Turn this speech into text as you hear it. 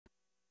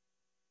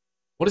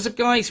What is up,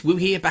 guys? Woo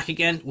here, back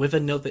again with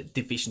another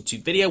Division 2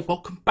 video.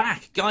 Welcome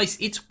back, guys.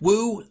 It's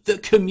Woo the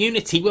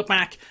community. We're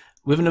back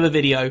with another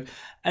video,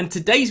 and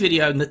today's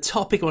video and the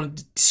topic I want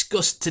to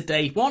discuss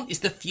today, one, is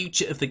the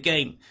future of the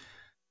game.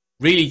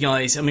 Really,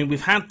 guys, I mean, we've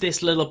had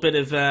this little bit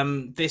of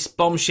this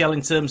bombshell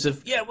in terms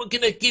of, yeah, we're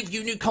going to give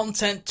you new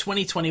content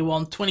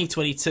 2021,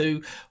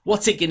 2022.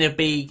 What's it going to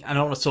be? And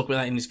I want to talk about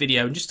that in this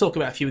video and just talk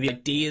about a few of the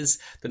ideas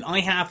that I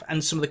have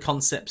and some of the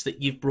concepts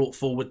that you've brought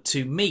forward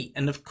to me.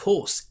 And of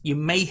course, you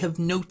may have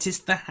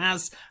noticed there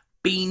has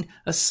been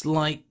a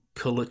slight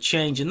colour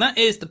change, and that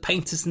is the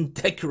painters and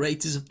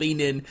decorators have been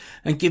in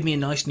and give me a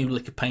nice new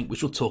lick of paint,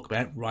 which we'll talk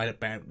about right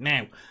about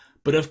now.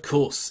 But of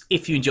course,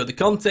 if you enjoy the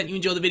content, you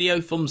enjoy the video,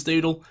 thumbs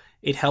doodle,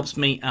 it helps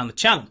me and the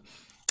channel.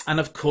 And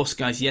of course,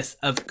 guys, yes,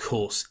 of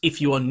course,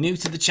 if you are new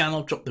to the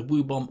channel, drop the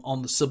woo bomb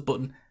on the sub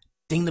button,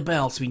 ding the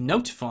bell to be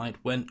notified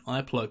when I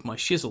upload my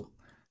shizzle.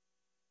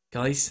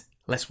 Guys,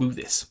 let's woo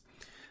this.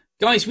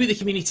 Guys, with the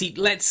community,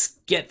 let's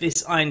get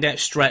this ironed out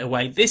straight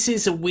away. This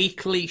is a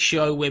weekly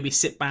show where we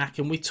sit back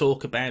and we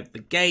talk about the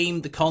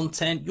game, the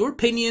content, your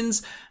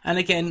opinions, and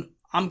again,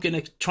 I'm going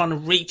to try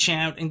and reach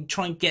out and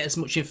try and get as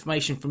much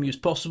information from you as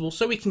possible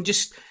so we can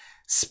just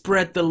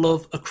spread the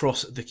love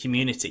across the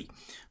community.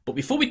 But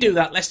before we do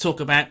that, let's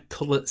talk about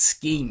colour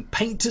scheme,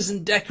 painters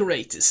and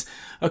decorators.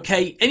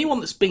 Okay,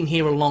 anyone that's been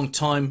here a long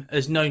time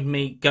has known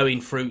me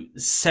going through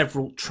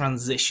several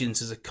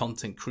transitions as a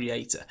content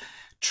creator,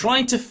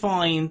 trying to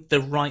find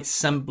the right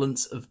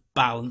semblance of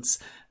balance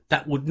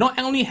that would not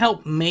only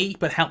help me,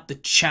 but help the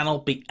channel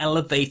be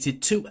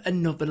elevated to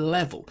another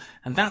level.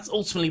 And that's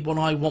ultimately what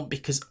I want,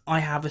 because I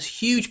have a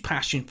huge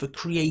passion for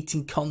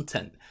creating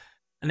content.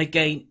 And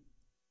again,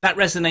 that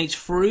resonates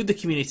through the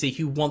community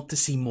who want to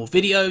see more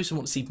videos and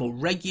want to see more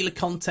regular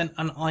content,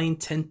 and I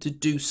intend to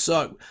do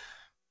so.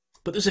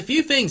 But there's a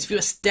few things, a few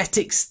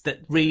aesthetics that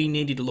really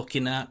needed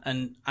looking at,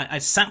 and I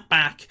sat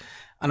back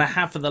and I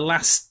have for the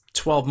last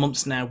 12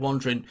 months now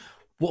wondering,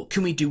 what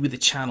can we do with the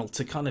channel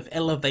to kind of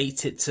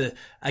elevate it to,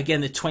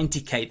 again, the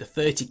 20k, the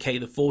 30k,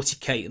 the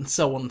 40k, and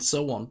so on and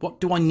so on? What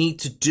do I need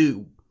to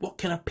do? What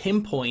can I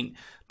pinpoint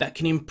that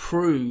can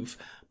improve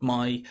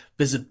my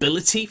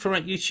visibility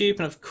throughout YouTube?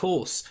 And of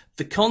course,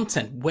 the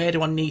content, where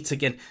do I need to,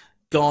 again,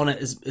 garner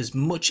as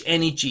much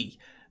energy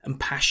and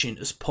passion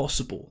as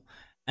possible?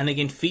 And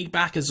again,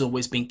 feedback has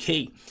always been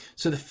key.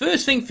 So the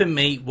first thing for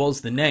me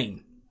was the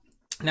name.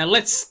 Now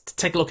let's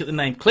take a look at the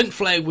name. Clint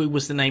Flair Woo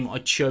was the name I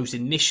chose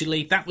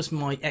initially. That was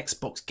my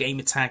Xbox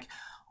gamer tag.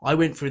 I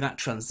went through that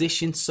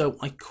transition, so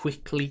I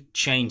quickly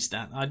changed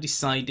that. I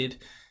decided,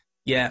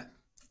 yeah,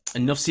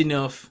 enough's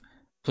enough.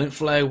 Clint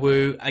Flair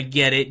Woo, I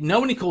get it.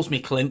 Nobody calls me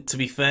Clint, to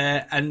be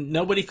fair, and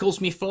nobody calls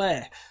me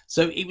Flair.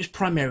 So it was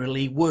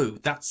primarily Woo.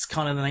 That's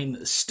kind of the name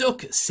that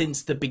stuck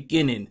since the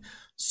beginning.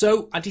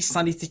 So I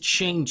decided to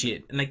change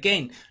it. And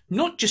again,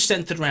 not just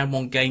centered around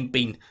one game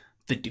being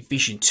the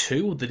Division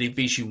 2 or the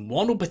Division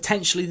 1 or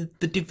potentially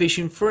the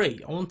Division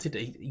 3. I wanted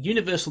a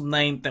universal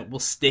name that will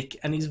stick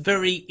and is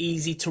very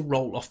easy to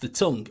roll off the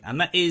tongue. And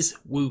that is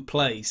Woo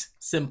Plays.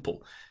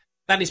 Simple.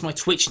 That is my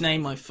Twitch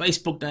name, my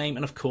Facebook name,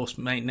 and of course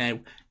my now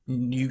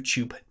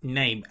YouTube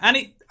name.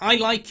 And I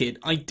like it.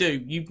 I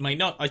do. You may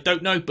not. I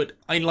don't know, but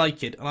I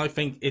like it. And I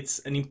think it's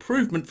an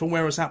improvement from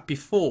where I was at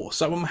before.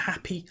 So I'm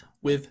happy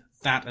with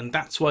that. And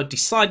that's what I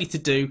decided to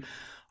do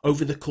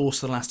over the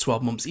course of the last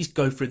 12 months, is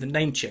go through the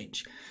name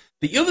change.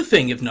 The other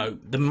thing of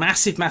note, the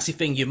massive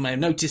thing you may have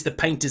noticed, the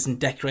painters and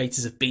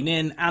decorators have been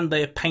in and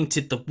they have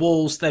painted the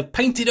walls. They've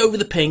painted over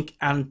the pink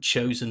and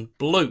chosen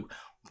blue.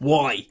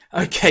 Why?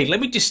 Okay, let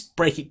me just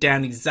break it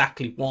down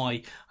exactly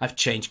why I've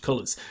changed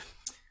colours.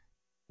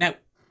 Now,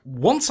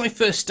 once I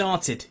first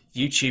started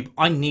YouTube,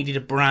 I needed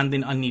a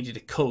branding, I needed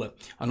a colour.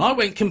 And I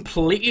went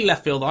completely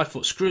left field. I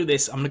thought, screw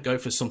this, I'm going to go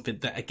for something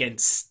that, again,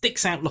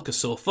 sticks out like a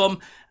sore thumb.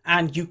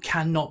 And you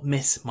cannot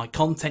miss my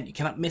content, you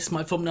cannot miss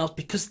my thumbnails,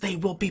 because they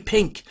will be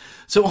pink.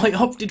 So I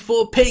opted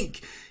for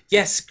pink.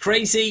 Yes,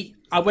 crazy.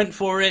 I went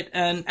for it,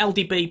 and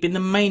LDB, being the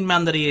main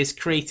man that he is,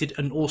 created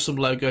an awesome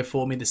logo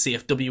for me, the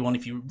CFW one.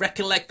 If you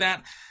recollect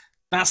that,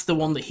 that's the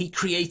one that he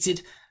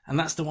created. And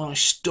that's the one I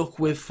stuck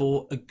with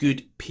for a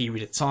good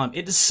period of time.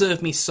 It has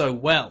served me so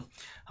well.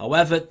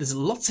 However, there's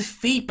lots of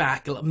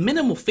feedback,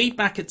 minimal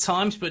feedback at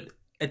times, but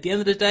at the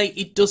end of the day,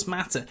 it does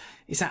matter.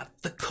 It's that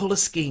the colour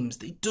schemes,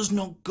 it does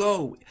not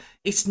go.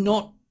 It's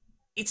not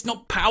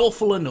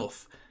powerful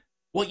enough.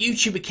 What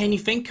YouTuber can you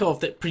think of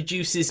that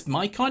produces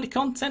my kind of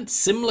content,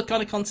 similar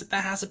kind of content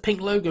that has a pink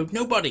logo?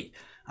 Nobody.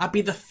 I'd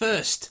be the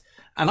first.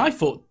 And I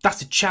thought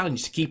that's a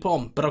challenge to keep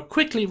on, but I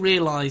quickly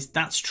realised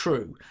that's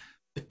true.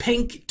 The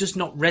pink does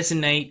not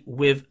resonate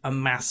with a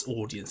mass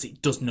audience. It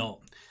does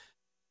not.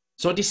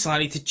 So I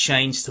decided to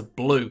change to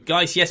blue.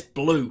 Guys, yes,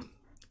 blue.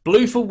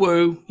 Blue for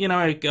Woo. You know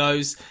how it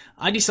goes.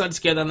 I decided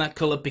to go down that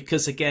colour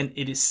because, again,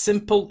 it is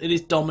simple, it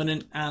is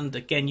dominant, and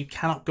again, you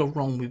cannot go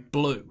wrong with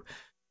blue.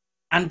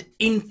 And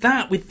in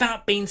that, with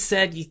that being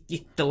said,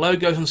 the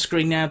logo's on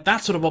screen now.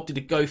 That's what I've opted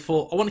to go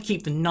for. I want to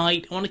keep the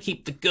knight. I want to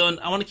keep the gun.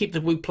 I want to keep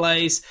the Woo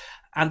Plays.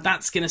 and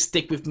that's going to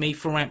stick with me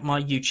throughout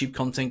my YouTube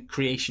content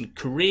creation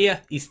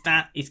career, is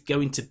that it's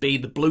going to be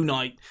the Blue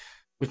Knight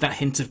with that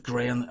hint of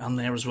grey on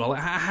there as well. I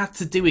had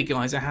to do it,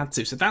 guys, I had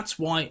to. So that's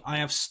why I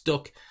have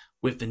stuck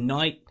with the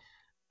Knight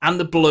and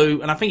the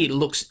blue, and I think it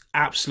looks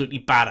absolutely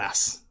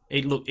badass.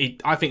 I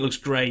think it looks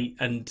great,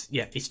 and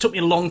yeah, it's took me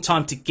a long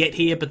time to get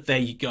here, but there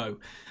you go.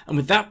 And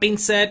with that being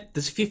said,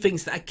 there's a few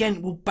things that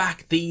again will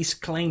back these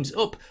claims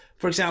up.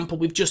 For example,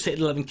 we've just hit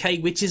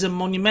 11k, which is a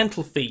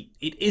monumental feat.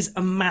 It is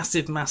a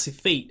massive, massive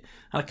feat.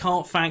 And I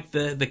can't thank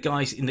the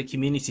guys in the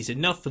communities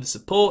enough for the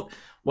support,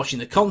 watching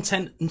the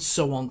content, and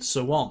so on,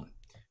 so on.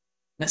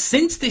 Now,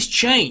 since this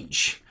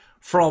change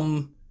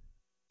from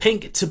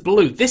pink to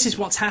blue, this is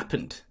what's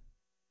happened.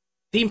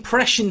 The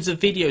impressions of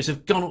videos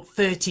have gone up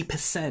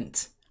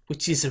 30%,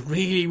 which is a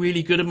really,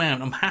 really good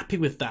amount. I'm happy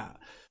with that.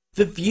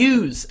 The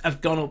views have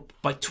gone up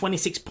by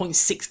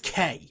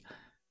 26.6k.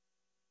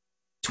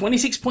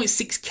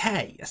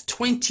 26.6k, that's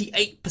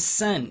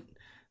 28%.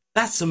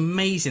 That's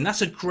amazing.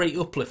 That's a great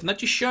uplift. And that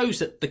just shows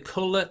that the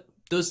colour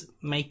does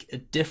make a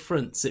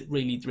difference. It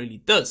really, really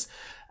does.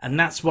 And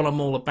that's what I'm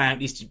all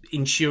about, is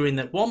ensuring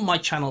that, one, my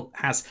channel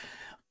has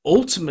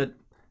ultimate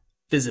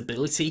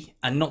visibility,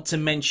 and not to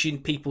mention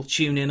people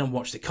tune in and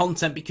watch the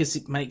content, because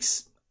it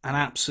makes an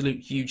absolute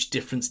huge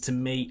difference to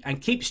me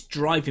and keeps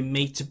driving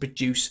me to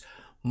produce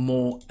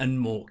more and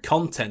more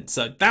content.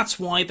 So that's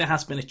why there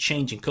has been a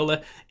change in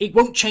colour. It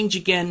won't change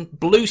again.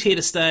 Blue's here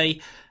to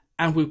stay,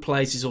 and WOOO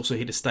Plays is also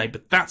here to stay.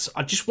 But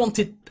I just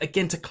wanted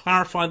again to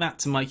clarify that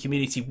to my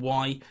community,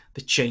 why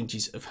the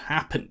changes have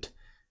happened.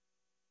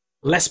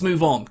 Let's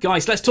move on,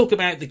 guys. Let's talk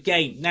about the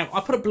game. Now, I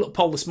put a little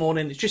poll this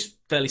morning. It's just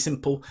fairly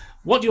simple.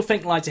 What do you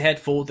think lies ahead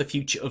for the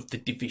future of the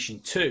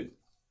Division 2?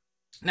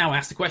 Now, I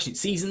asked the question: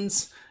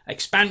 seasons,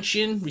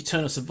 expansion,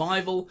 return of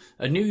survival,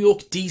 a New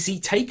York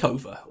DZ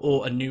takeover,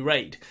 or a new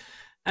raid?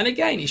 And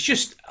again, I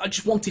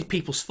just wanted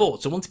people's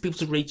thoughts. I wanted people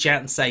to reach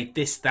out and say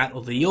this, that,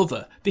 or the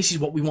other. This is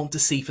what we want to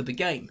see for the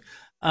game.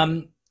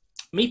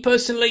 Me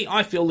personally,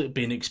 I feel it would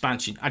be an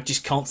expansion. I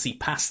just can't see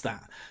past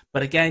that.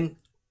 But again,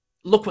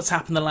 look what's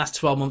happened the last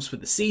 12 months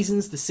with the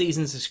seasons. The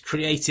seasons has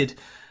created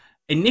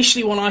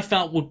initially what I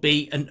felt would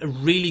be a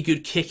really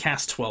good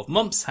kick-ass 12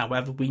 months.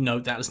 However, we know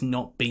that has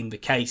not been the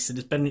case. It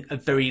has been a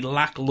very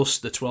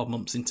lackluster 12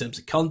 months in terms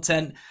of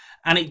content,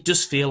 and it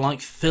does feel like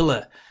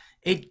filler.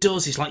 It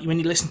does. It's like when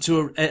you listen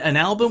to an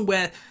album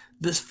where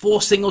there's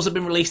 4 singles have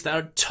been released that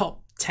are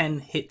top 10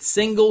 hit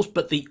singles,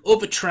 but the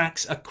other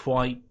tracks are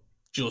quite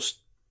just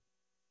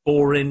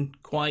boring,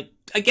 quite,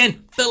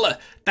 again, filler.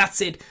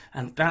 That's it.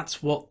 And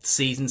that's what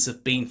seasons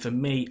have been for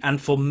me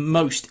and for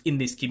most in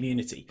this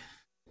community.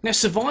 Now,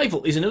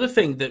 survival is another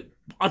thing that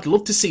I'd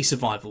love to see.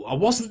 Survival. I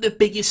wasn't the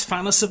biggest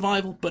fan of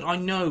survival, but I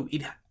know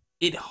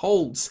it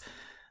holds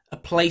a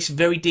place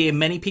very dear in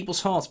many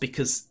people's hearts,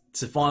 because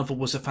survival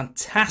was a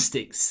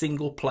fantastic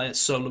single-player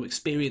solo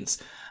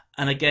experience.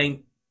 And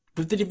again,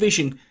 with the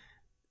Division,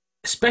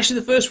 especially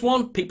the first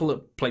one, people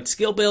that played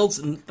skill builds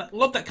and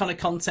love that kind of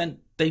content,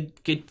 they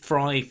could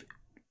thrive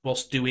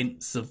whilst doing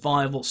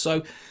survival.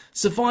 So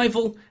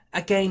survival,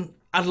 again,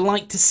 I'd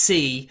like to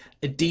see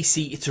a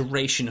DC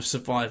iteration of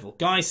survival.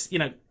 Guys, you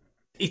know,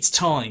 it's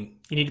time.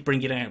 You need to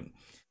bring it out.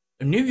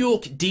 A New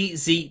York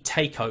DZ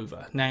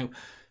takeover. Now,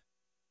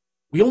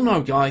 we all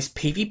know, guys,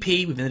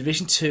 PvP within the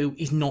Division 2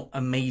 is not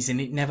amazing.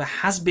 It never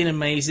has been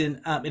amazing.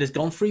 It has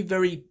gone through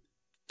very,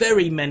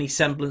 very many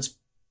semblance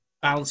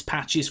balance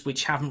patches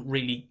which haven't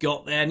really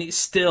got there. And it's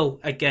still,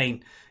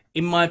 again,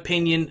 in my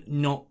opinion,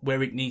 not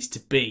where it needs to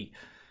be.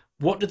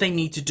 What do they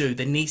need to do?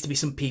 There needs to be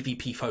some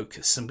PvP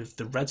focus. And with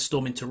the Red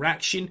Storm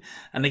interaction,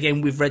 and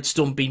again with Red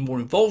Storm being more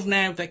involved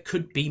now, there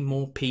could be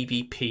more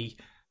PvP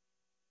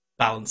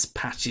balance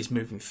patches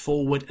moving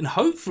forward. And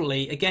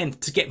hopefully, again,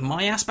 to get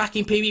my ass back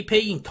in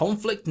PvP and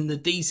conflict and the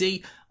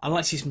DZ, I'd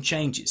like to see some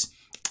changes.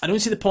 I don't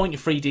see the point of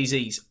free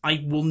DZs.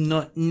 I will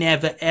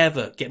never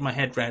ever get my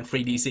head around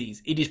free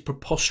DZs. It is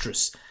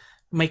preposterous.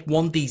 Make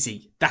one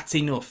DZ. That's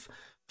enough.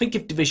 Think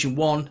of Division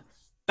 1.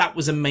 That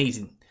was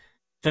amazing.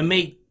 For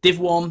me, Div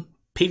 1,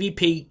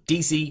 PvP,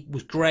 DZ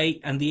was great,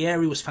 and the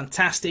area was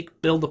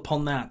fantastic. Build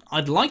upon that.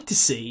 I'd like to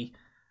see,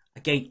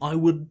 again, I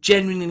would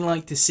genuinely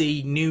like to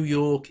see New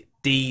York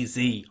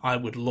DZ. I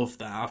would love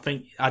that. I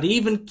think I'd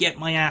even get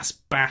my ass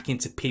back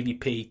into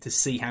PvP to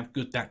see how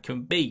good that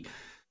can be.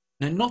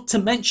 Now, not to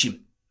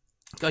mention,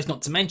 guys,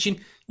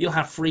 you'll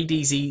have free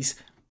DZs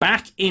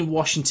back in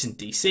Washington,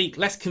 DC.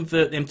 Let's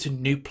convert them to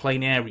new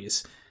playing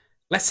areas.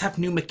 Let's have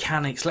new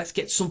mechanics. Let's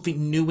get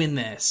something new in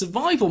there.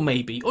 Survival,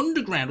 maybe.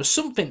 Underground or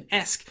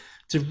something-esque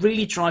to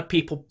really drive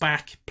people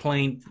back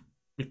playing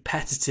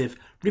repetitive,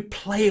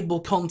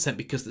 replayable content.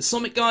 Because the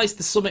Summit, guys,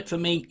 the Summit for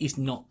me is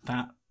not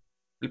that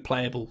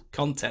replayable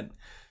content.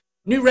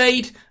 New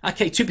raid.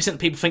 Okay, 2% of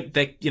people think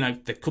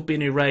there could be a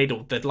new raid,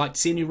 or they'd like to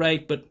see a new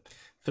raid. But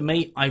for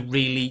me, I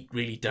really,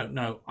 really don't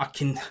know. I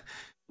can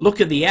look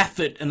at the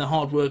effort and the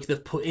hard work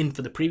they've put in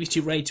for the previous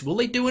 2 raids. Will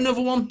they do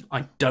another one?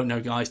 I don't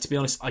know, guys. To be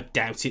honest, I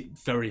doubt it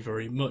very,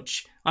 very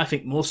much. I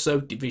think more so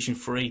Division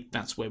 3,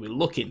 that's where we're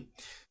looking.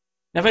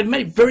 Now, I've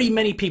had very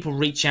many people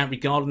reach out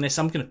regarding this.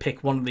 I'm going to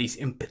pick one of these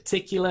in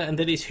particular, and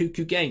that is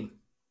WOOO Game.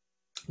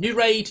 New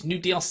raid, new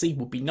DLC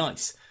would be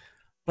nice,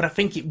 but I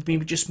think it would be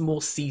just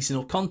more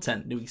seasonal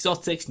content, new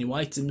exotics, new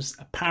items,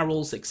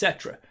 apparels,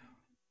 etc.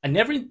 They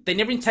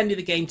never intended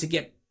the game to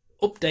get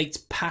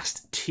updates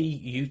past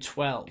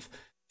TU12,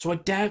 so I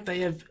doubt they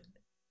have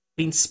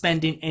been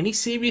spending any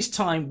serious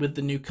time with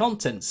the new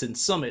content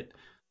since Summit.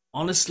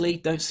 Honestly,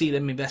 don't see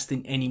them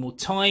investing any more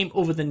time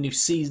other than new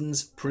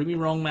seasons. Prove me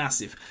wrong,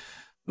 massive.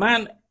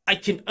 Man, I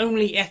can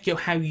only echo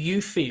how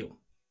you feel.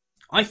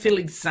 I feel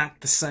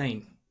exact the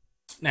same.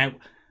 Now,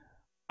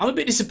 I'm a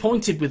bit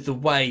disappointed with the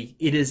way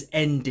it has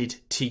ended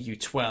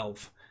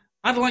TU12.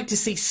 I'd like to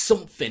see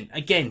something.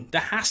 Again,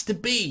 there has to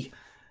be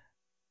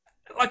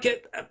like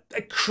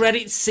a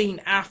credit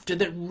scene after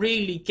that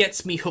really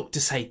gets me hooked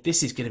to say,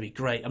 this is going to be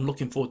great. I'm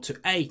looking forward to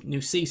A,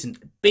 new season,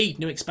 B,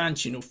 new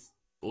expansion,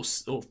 or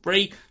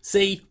 3,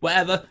 C,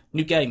 whatever,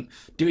 new game,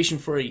 Division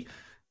 3.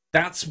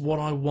 That's what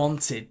I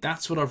wanted.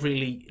 That's what I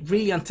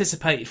really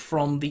anticipated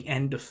from the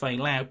end of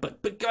Fallout.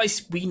 But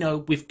guys, we know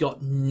we've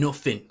got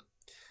nothing.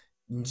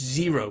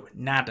 Zero,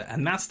 nada.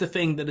 And that's the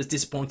thing that has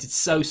disappointed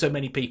so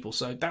many people.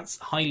 So that's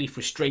highly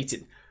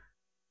frustrating.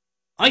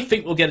 I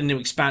think we'll get a new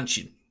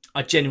expansion.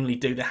 I genuinely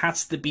do. There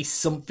has to be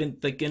something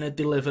they're going to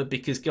deliver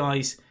because,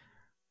 guys,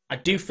 I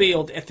do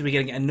feel that if we're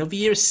going to get another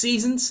year of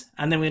seasons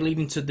and then we're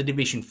leading to the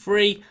Division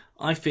 3,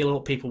 I feel a lot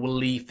of people will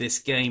leave this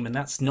game, and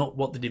that's not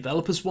what the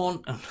developers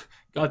want.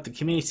 God, the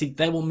community,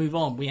 they will move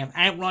on. We have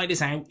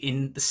Outriders out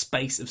in the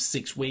space of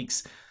 6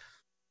 weeks.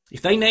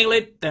 If they nail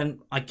it, then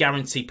I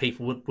guarantee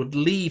people would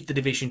leave the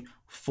Division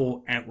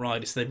for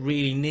Outriders. They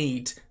really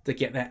need to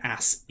get their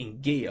ass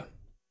in gear.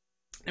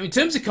 Now, in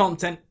terms of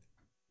content,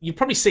 you've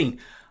probably seen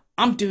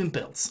I'm doing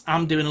builds.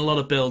 I'm doing a lot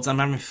of builds. I'm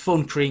having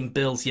fun creating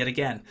builds yet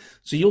again.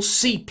 So you'll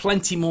see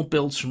plenty more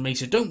builds from me.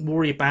 So don't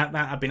worry about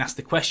that. I've been asked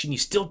the question, you're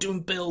still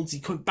doing builds?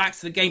 You're coming back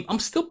to the game? I'm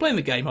still playing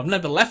the game. I've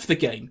never left the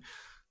game.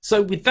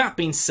 So with that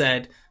being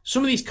said,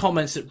 some of these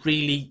comments that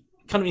really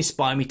kind of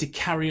inspire me to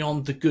carry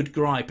on the good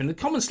gripe. And the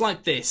comments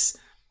like this,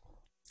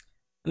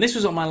 and this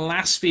was on my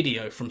last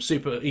video from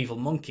Super Evil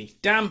Monkey.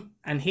 Damn,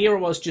 and here I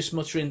was just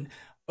muttering,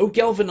 oh,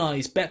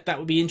 Galvanize, bet that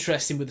would be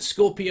interesting with the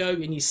Scorpio,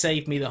 and you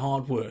saved me the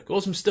hard work.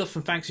 Awesome stuff,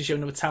 and thanks for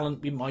showing a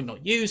talent we might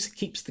not use.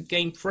 Keeps the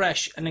game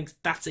fresh, and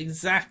that's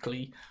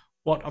exactly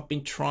what I've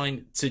been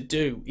trying to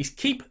do, is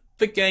keep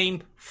the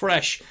game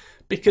fresh.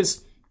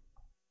 Because,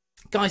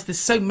 guys, there's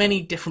so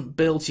many different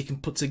builds you can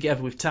put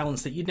together with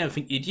talents that you'd never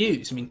think you'd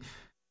use. I mean,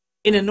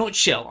 in a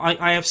nutshell,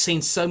 I have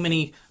seen so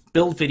many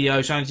build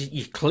videos, and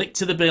you click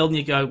to the build and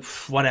you go,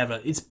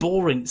 whatever, it's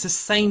boring. It's the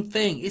same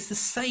thing. It's the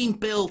same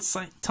build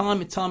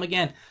time and time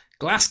again.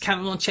 Glass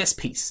cannon on chest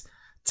piece,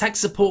 tech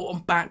support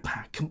on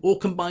backpack, or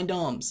combined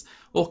arms,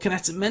 or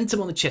kinetic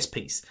momentum on the chest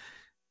piece.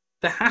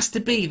 There has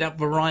to be that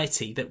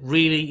variety that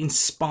really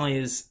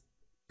inspires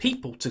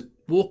people to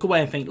walk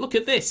away and think, look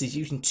at this, he's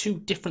using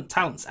 2 different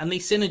talents and they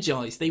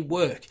synergize, they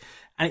work,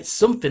 and it's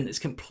something that's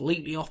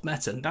completely off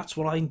meta. And that's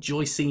what I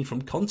enjoy seeing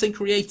from content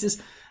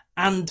creators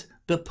and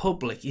the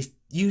public, is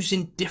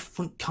using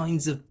different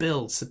kinds of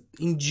builds. So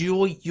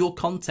enjoy your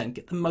content,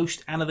 get the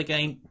most out of the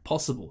game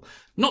possible.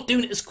 Not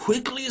doing it as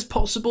quickly as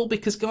possible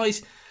because,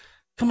 guys,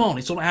 come on,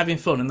 it's all about having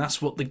fun, and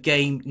that's what the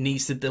game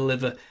needs to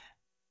deliver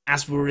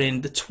as we're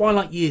in the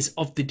twilight years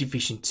of the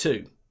Division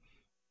 2.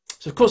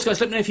 So, of course, guys,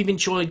 let me know if you've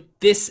enjoyed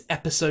this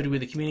episode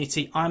with the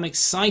community. I'm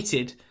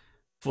excited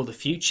for the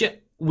future.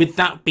 With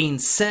that being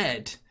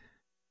said,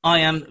 I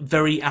am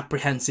very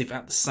apprehensive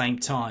at the same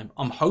time.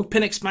 I'm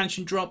hoping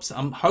expansion drops.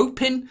 I'm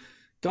hoping,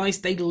 guys,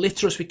 they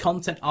litter us with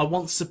content. I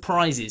want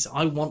surprises.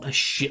 I want a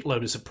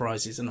shitload of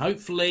surprises. And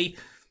hopefully,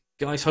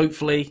 guys,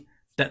 hopefully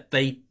that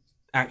they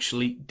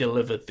actually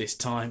deliver this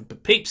time.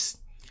 But peeps,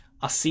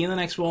 I'll see you in the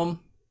next one.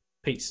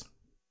 Peace.